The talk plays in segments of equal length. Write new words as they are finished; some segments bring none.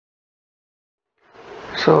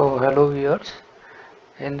So hello viewers,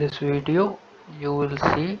 in this video you will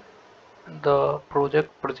see the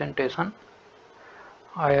project presentation.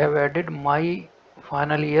 I have added my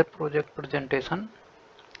final year project presentation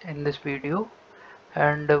in this video,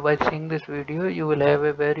 and by seeing this video you will have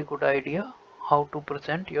a very good idea how to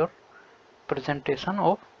present your presentation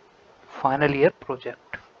of final year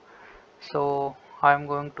project. So I am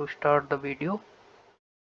going to start the video.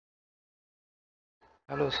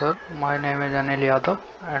 Hello sir, my name is Anil Yadav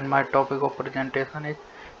and my topic of presentation is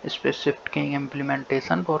specific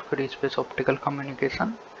implementation for free space optical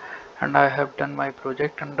communication, and I have done my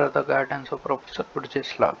project under the guidance of Professor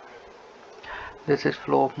Burjesh Lal. This is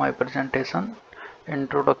flow of my presentation.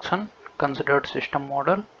 Introduction, considered system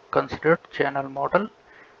model, considered channel model,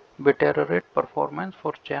 bit error rate performance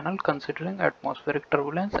for channel considering atmospheric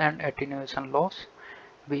turbulence and attenuation loss,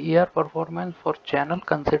 BER performance for channel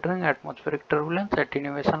considering atmospheric turbulence,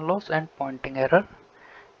 attenuation loss and pointing error.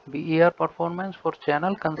 BER performance for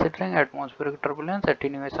channel considering atmospheric turbulence,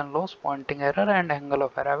 attenuation loss, pointing error and angle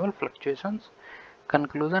of arrival fluctuations.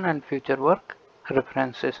 Conclusion and future work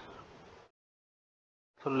references.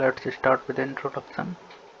 So let's start with the introduction.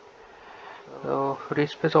 So free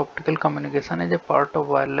space optical communication is a part of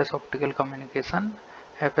wireless optical communication.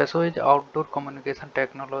 FSO is outdoor communication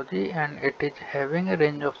technology and it is having a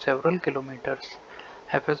range of several kilometers.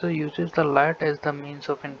 FSO uses the light as the means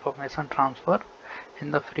of information transfer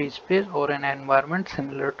in the free space or an environment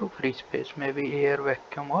similar to free space, maybe air,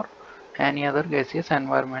 vacuum or any other gaseous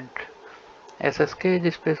environment. SSK is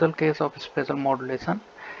a special case of spatial modulation.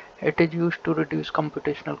 It is used to reduce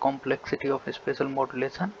computational complexity of spatial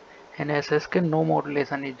modulation. In SSK, no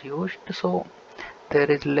modulation is used, so there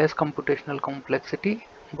is less computational complexity,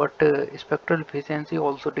 but spectral efficiency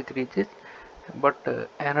also decreases, but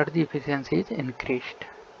energy efficiency is increased.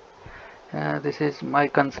 This is my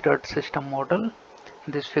considered system model.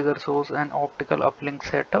 This figure shows an optical uplink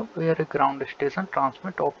setup where a ground station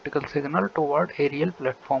transmits optical signal toward aerial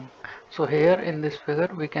platform. So here in this figure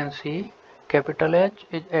we can see capital H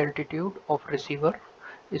is altitude of receiver,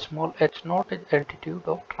 small h naught is altitude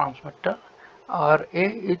of transmitter, RA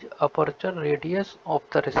is aperture radius of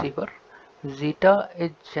the receiver, zeta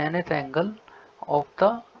is zenith angle of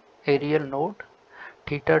the aerial node,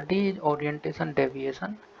 theta d is orientation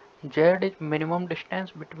deviation, z is minimum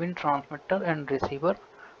distance between transmitter and receiver,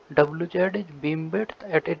 wz is beam width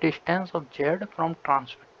at a distance of z from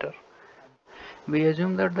transmitter. We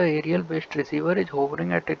assume that the aerial based receiver is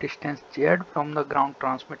hovering at a distance z from the ground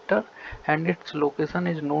transmitter and its location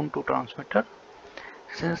is known to transmitter.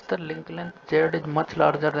 Since the link length z is much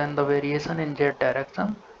larger than the variation in z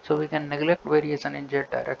direction, so we can neglect variation in z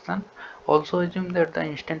direction. Also assume that the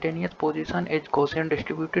instantaneous position is Gaussian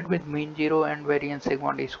distributed with mean 0 and variance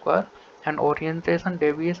sigma d square, and orientation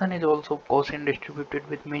deviation is also Gaussian distributed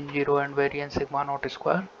with mean 0 and variance sigma naught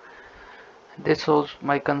square. This shows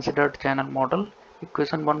my considered channel model.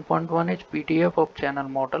 Equation 1.1 is PDF of channel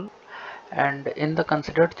model, and in the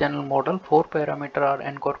considered channel model 4 parameters are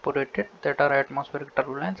incorporated, that are atmospheric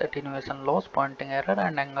turbulence, attenuation loss, pointing error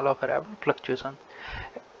and angle of arrival fluctuation.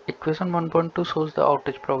 Equation 1.2 shows the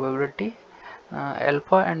outage probability.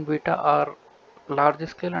 Alpha and beta are large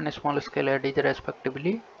scale and small scale eddies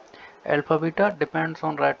respectively. Alpha beta depends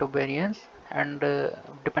on rate of variance, and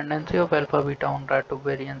dependency of alpha beta on rate of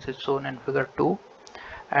variance is shown in figure 2,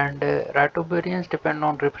 and rate of variance depend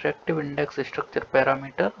on refractive index structure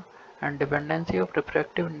parameter, and dependency of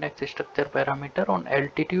refractive index structure parameter on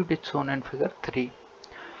altitude is shown in figure 3.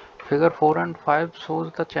 Figure 4 and 5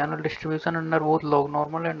 shows the channel distribution under both log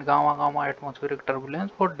normal and gamma gamma atmospheric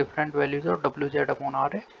turbulence for different values of Wz upon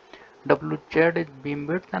Ra. Wz is beam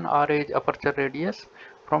width and Ra is aperture radius.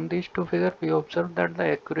 From these two figures we observe that the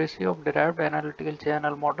accuracy of derived analytical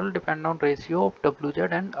channel model depends on ratio of Wz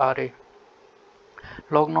and Ra.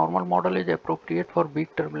 Log normal model is appropriate for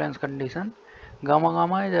weak turbulence condition. Gamma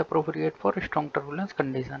gamma is appropriate for strong turbulence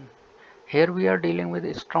condition. Here we are dealing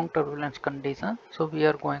with strong turbulence condition, so we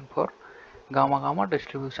are going for gamma gamma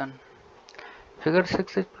distribution. Figure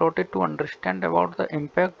 6 is plotted to understand about the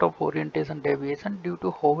impact of orientation deviation due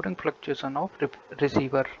to hovering fluctuation of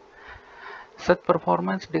receiver. Such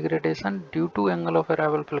performance degradation due to angle of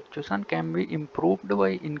arrival fluctuation can be improved by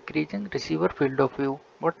increasing receiver field of view.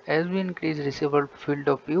 But as we increase receiver field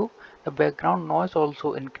of view, the background noise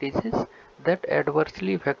also increases, that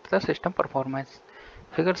adversely affects the system performance.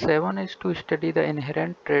 Figure 7 is to study the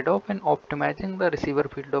inherent trade-off in optimizing the receiver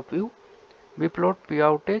field of view. We plot P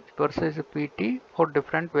outage versus PT for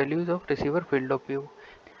different values of receiver field of view.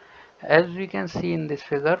 As we can see in this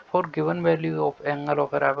figure, for given value of angle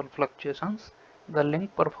of arrival fluctuations, the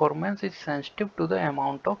link performance is sensitive to the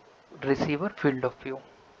amount of receiver field of view.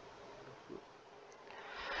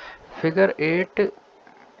 Figure 8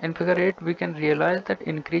 In figure 8, we can realize that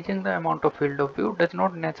increasing the amount of field of view does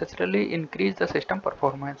not necessarily increase the system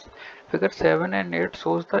performance. Figure 7 and 8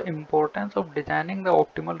 shows the importance of designing the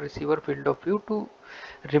optimal receiver field of view to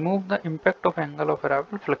remove the impact of angle of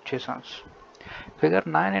arrival fluctuations. Figure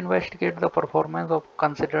 9 investigates the performance of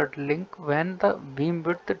considered link when the beam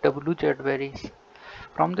width WZ varies.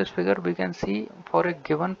 From this figure, we can see for a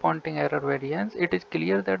given pointing error variance, it is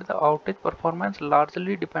clear that the outage performance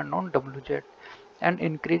largely depends on WZ, and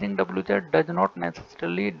increasing WZ does not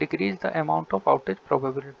necessarily decrease the amount of outage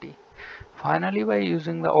probability. Finally, by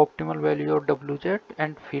using the optimal value of WZ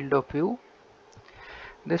and field of view,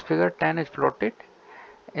 this figure 10 is plotted.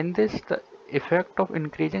 In this, the effect of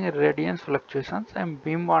increasing irradiance fluctuations and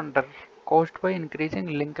beam wander caused by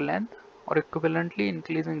increasing link length or equivalently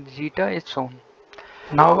increasing zeta is shown.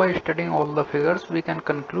 Now, by studying all the figures, we can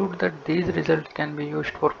conclude that these results can be used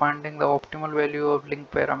for finding the optimal value of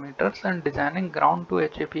link parameters and designing ground to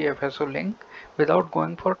HAP FSO link without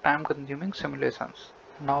going for time-consuming simulations.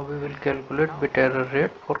 Now we will calculate bit error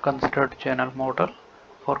rate for considered channel model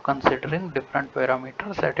for considering different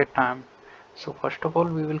parameters at a time. So first of all,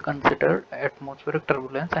 we will consider atmospheric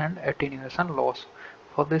turbulence and attenuation loss.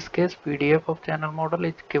 For this case, PDF of channel model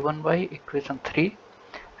is given by equation 3,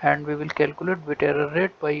 and we will calculate bit error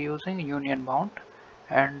rate by using union bound,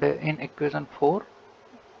 and in equation 4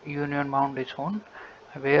 union bound is shown,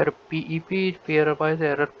 where PEP is pairwise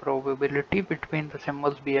error probability between the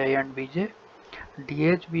symbols BI and BJ.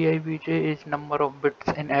 DH BI BJ is number of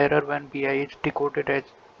bits in error when BI is decoded as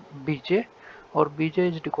BJ or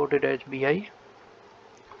BJ is decoded as BI.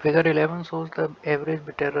 Figure 11 shows the average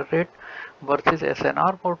bit error rate versus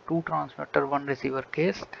SNR for two transmitter one receiver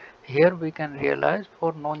case. Here we can realize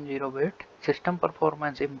for non-zero bit, system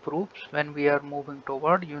performance improves when we are moving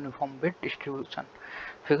toward uniform bit distribution.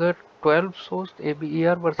 Figure 12 shows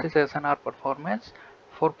ABER versus SNR performance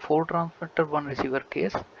for 4 transmitter 1 receiver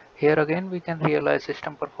case. Here again we can realize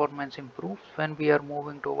system performance improves when we are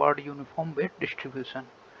moving toward uniform bit distribution.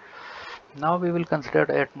 Now we will consider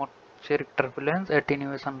atmospheric turbulence,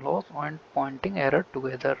 attenuation loss and pointing error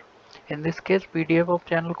together. In this case, PDF of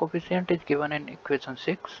channel coefficient is given in equation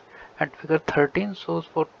 6, and figure 13 shows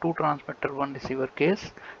for 2 transmitter 1 receiver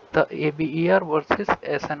case the ABER versus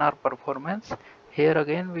SNR performance. Here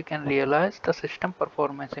again we can realize the system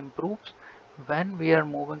performance improves when we are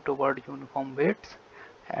moving toward uniform weights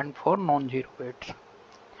and for non-zero weights.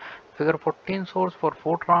 Figure 14 shows for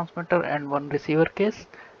 4 transmitter and 1 receiver case,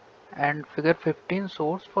 and figure 15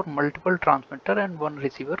 shows for multiple transmitter and 1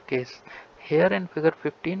 receiver case. Here in figure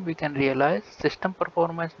 15 we can realize system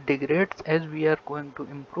performance degrades as we are going to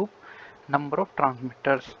improve number of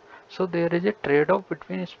transmitters. So there is a trade-off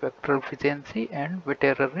between spectral efficiency and bit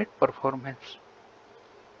error rate performance.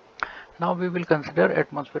 Now we will consider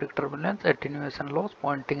atmospheric turbulence, attenuation loss,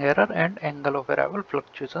 pointing error and angle of arrival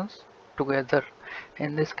fluctuations together.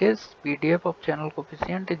 In this case, PDF of channel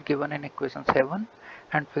coefficient is given in equation 7,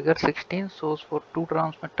 and figure 16 shows for 2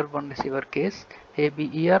 transmitter 1 receiver case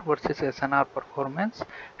ABER versus SNR performance,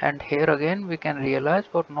 and here again we can realize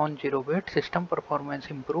for non-zero weight system performance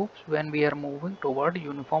improves when we are moving toward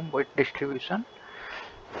uniform weight distribution.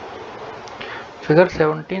 Figure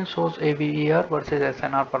 17 shows ABER versus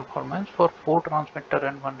SNR performance for 4 transmitter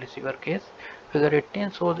and 1 receiver case. Figure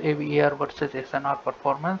 18 shows ABER versus SNR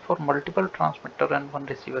performance for multiple transmitter and 1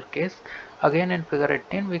 receiver case. Again in figure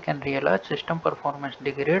 18 we can realize system performance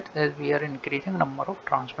degrades as we are increasing number of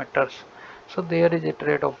transmitters. So there is a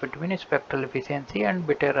trade-off between spectral efficiency and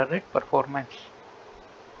bit error rate performance.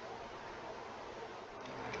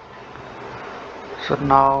 So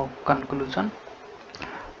now conclusion.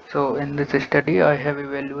 So in this study, I have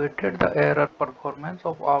evaluated the error performance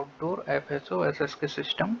of outdoor FSO SSK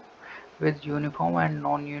system with uniform and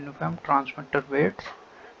non-uniform transmitter weights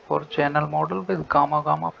for channel model with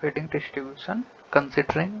gamma-gamma fading distribution,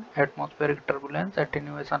 considering atmospheric turbulence,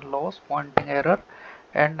 attenuation loss, pointing error,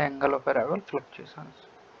 and angle of arrival fluctuations.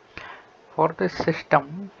 For this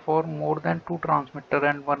system, for more than 2 transmitter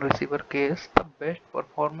and 1 receiver case, the best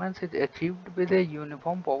performance is achieved with a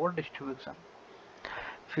uniform power distribution.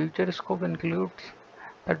 Future scope includes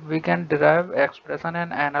that we can derive expression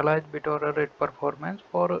and analyze bit error rate performance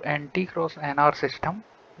for anti-cross NR system,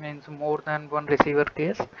 means more than 1 receiver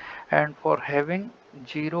case, and for having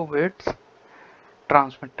 0 weights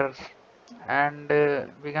transmitters, and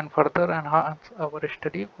we can further enhance our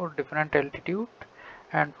study for different altitude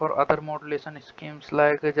and for other modulation schemes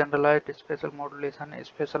like generalized spatial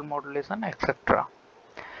modulation, etc.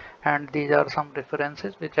 And these are some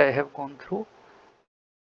references which I have gone through.